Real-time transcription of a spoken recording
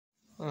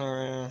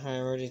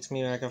everybody, it's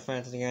me,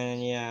 Meccanoid again,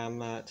 and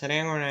yeah, today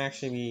I'm going to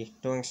actually be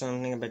doing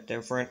something a bit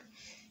different.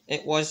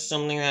 It was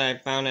something that I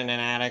found in an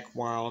attic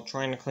while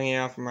trying to clean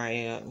out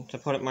my, to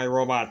put up my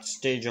robot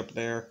stage up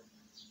there,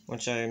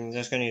 which I'm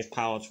just going to use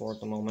pallets for at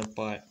the moment,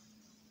 but,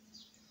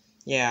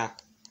 yeah,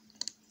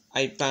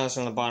 I found this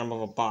on the bottom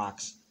of a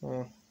box.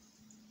 Here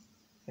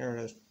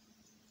it is.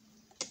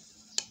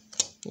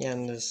 Yeah,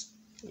 and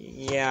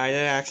I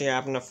did actually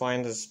happen to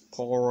find this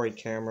Polaroid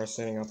camera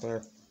sitting up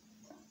there.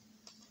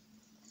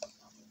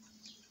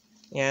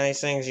 Yeah,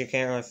 these things you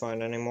can't really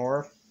find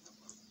anymore.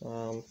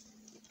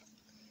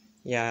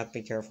 Yeah, I have to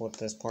be careful with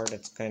this part.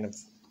 It's kind of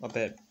a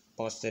bit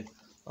busted.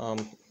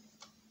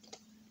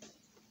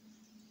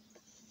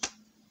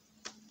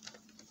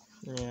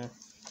 Yeah.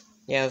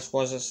 Yeah, this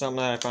was just something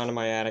that I found in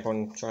my attic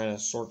when trying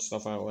to sort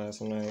stuff out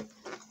last night.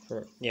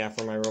 For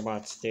my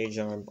robot stage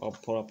I'll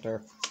put up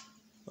there.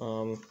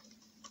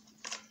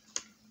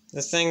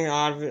 This thing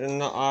obviously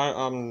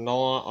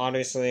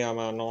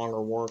no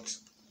longer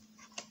works.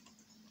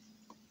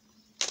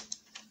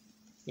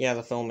 Yeah,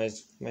 the film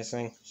is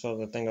missing, so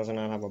the thing does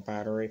not have a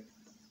battery.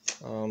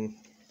 Okay,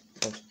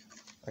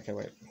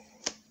 wait.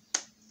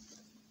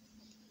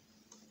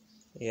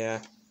 Yeah.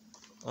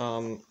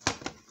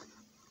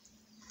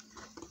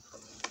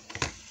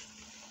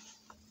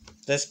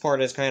 This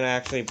part is kind of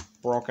actually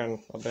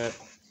broken a bit.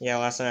 Yeah,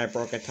 last night I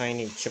broke a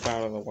tiny chip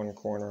out of the one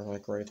corner,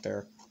 like right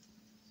there.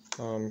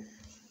 But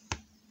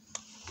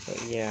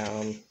yeah,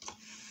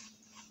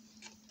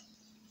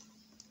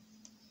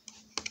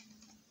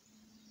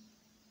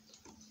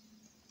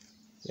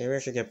 maybe I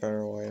should get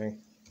better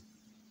lighting.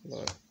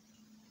 But,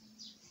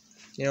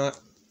 you know what?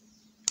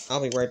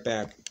 I'll be right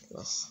back.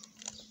 Ugh.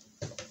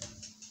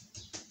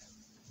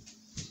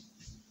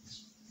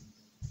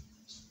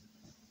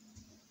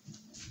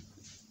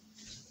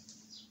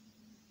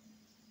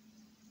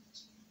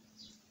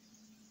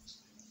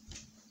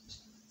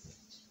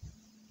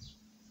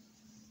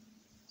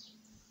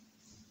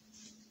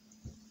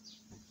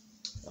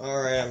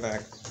 Alright, I'm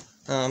back.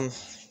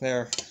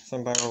 There,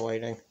 some better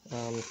lighting.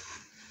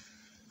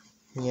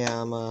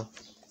 Yeah, I'm,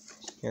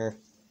 here.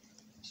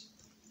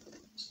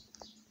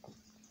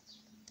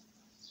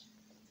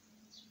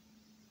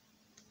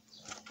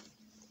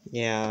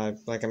 Yeah,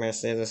 like I'm gonna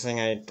say, this thing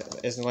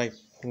isn't like,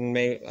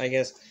 I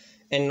guess,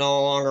 and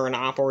no longer in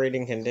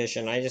operating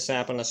condition. I just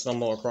happened to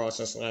stumble across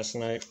this last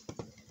night.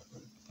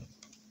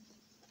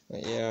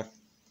 But yeah,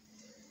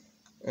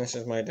 this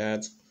is my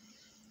dad's.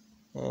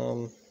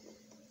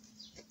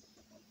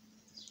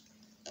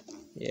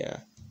 Yeah.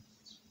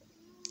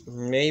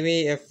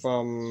 Maybe if, if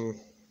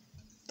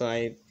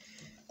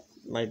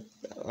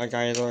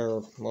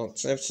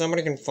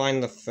somebody can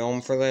find the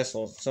film for this,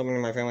 or somebody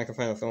in my family can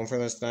find the film for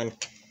this, then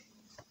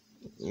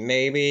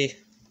maybe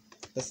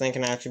this thing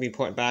can actually be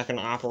put back in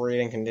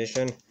operating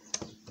condition.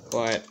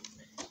 But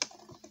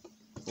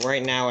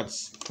right now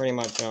it's pretty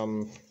much,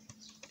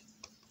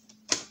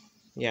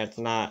 yeah, it's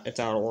not, it's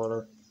out of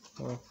order.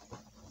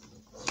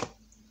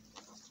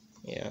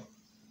 Yeah.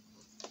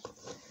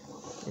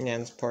 Yeah,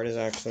 this part is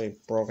actually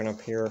broken up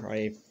here.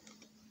 I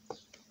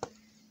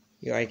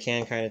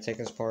can kind of take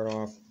this part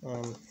off.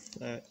 I'm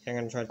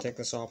gonna try to take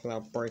this off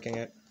without breaking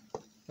it.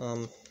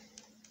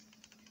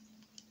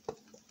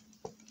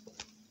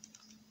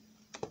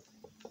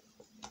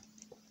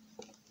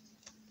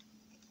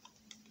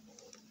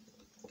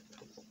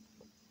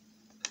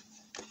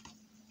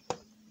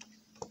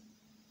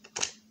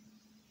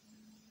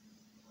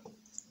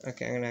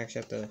 Okay, I'm gonna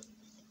actually have to.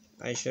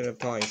 I should have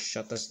probably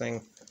shut this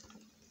thing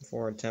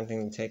before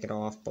attempting to take it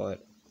off,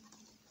 but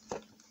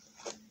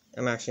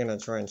I'm actually gonna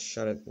try and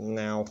shut it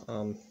now.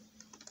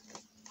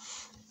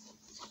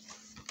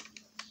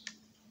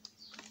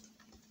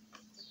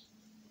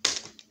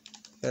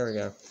 There we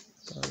go.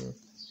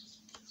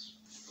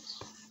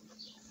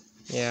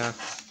 Yeah.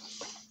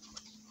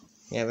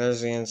 Yeah,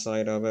 there's the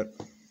inside of it.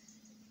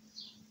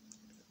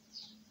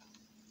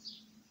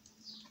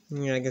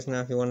 Yeah, I guess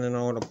now if you want to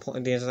know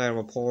what the inside of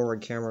a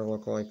Polaroid camera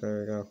look like,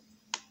 there you go.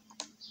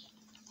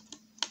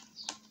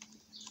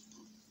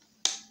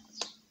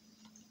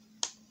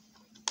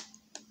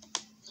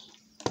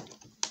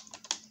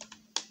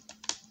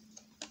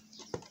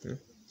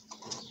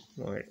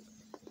 Wait.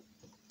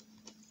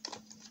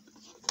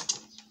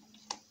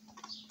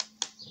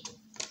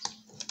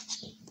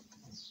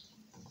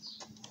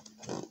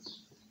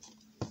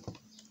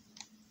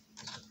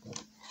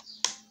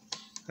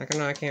 I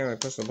can't really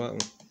push the button.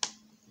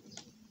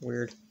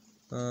 Weird.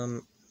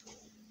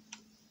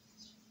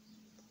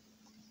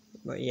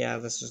 But yeah,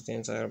 this is the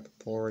inside of a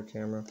Polaroid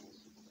camera.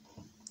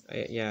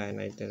 Yeah, and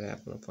I did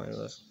happen to find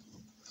this.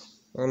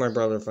 Or my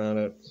brother found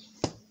it.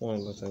 One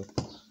of the two.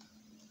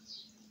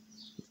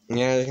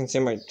 Yeah, as you can see,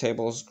 my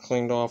table's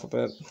cleaned off a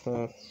bit.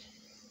 But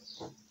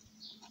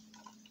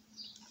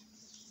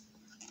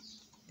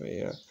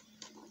yeah.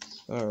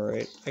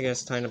 Alright. I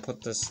guess time to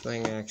put this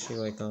thing actually,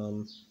 like,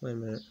 wait a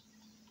minute.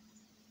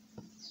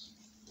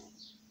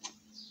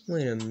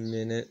 Wait a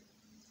minute.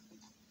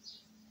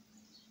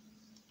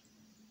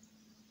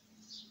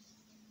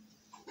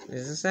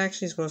 Is this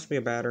actually supposed to be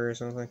a battery or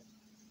something?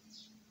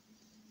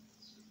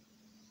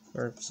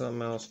 or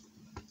something else.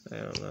 I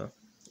don't know.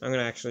 I'm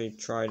gonna actually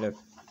try to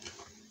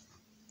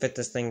fit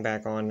this thing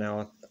back on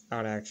now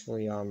without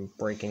actually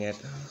breaking it.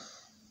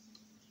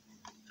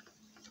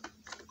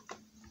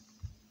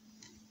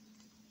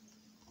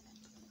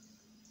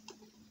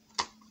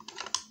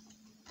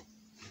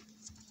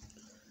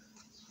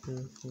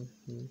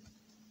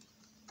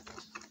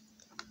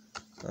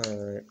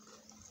 Alright.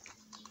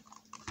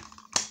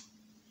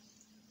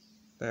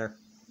 There.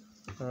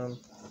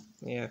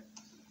 Yeah.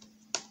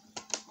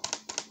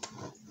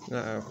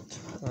 Uh-oh.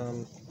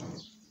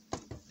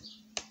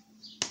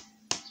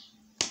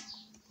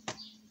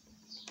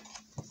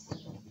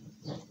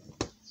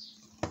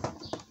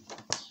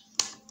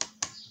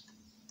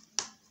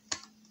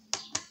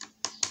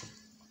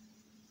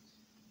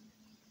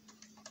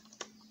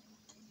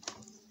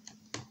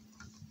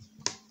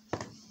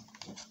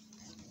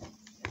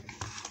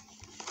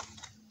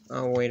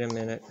 Oh, wait a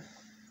minute.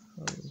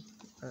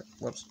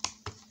 Whoops.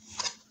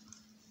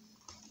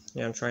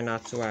 Yeah, I'm trying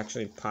not to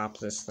actually pop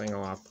this thing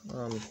off.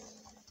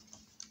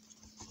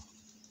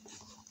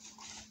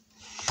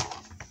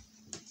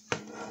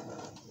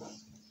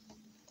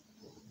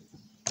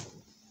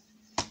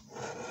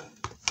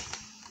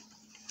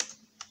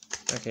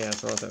 Okay,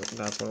 that's what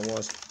it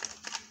was.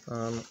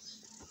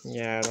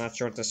 Yeah, I'm not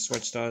sure what this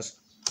switch does.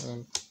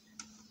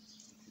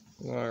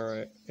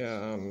 Alright,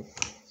 yeah,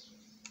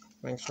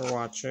 thanks for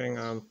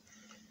watching.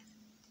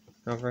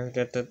 Don't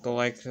forget that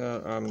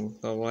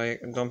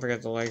don't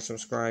forget to like,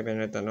 subscribe,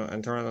 and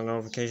and turn on the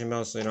notification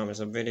bell so you don't miss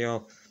a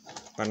video.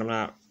 But I'm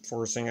not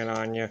forcing it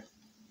on you.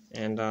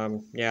 And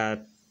yeah,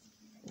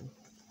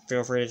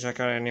 feel free to check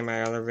out any of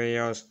my other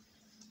videos.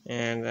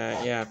 And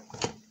yeah,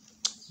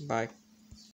 bye.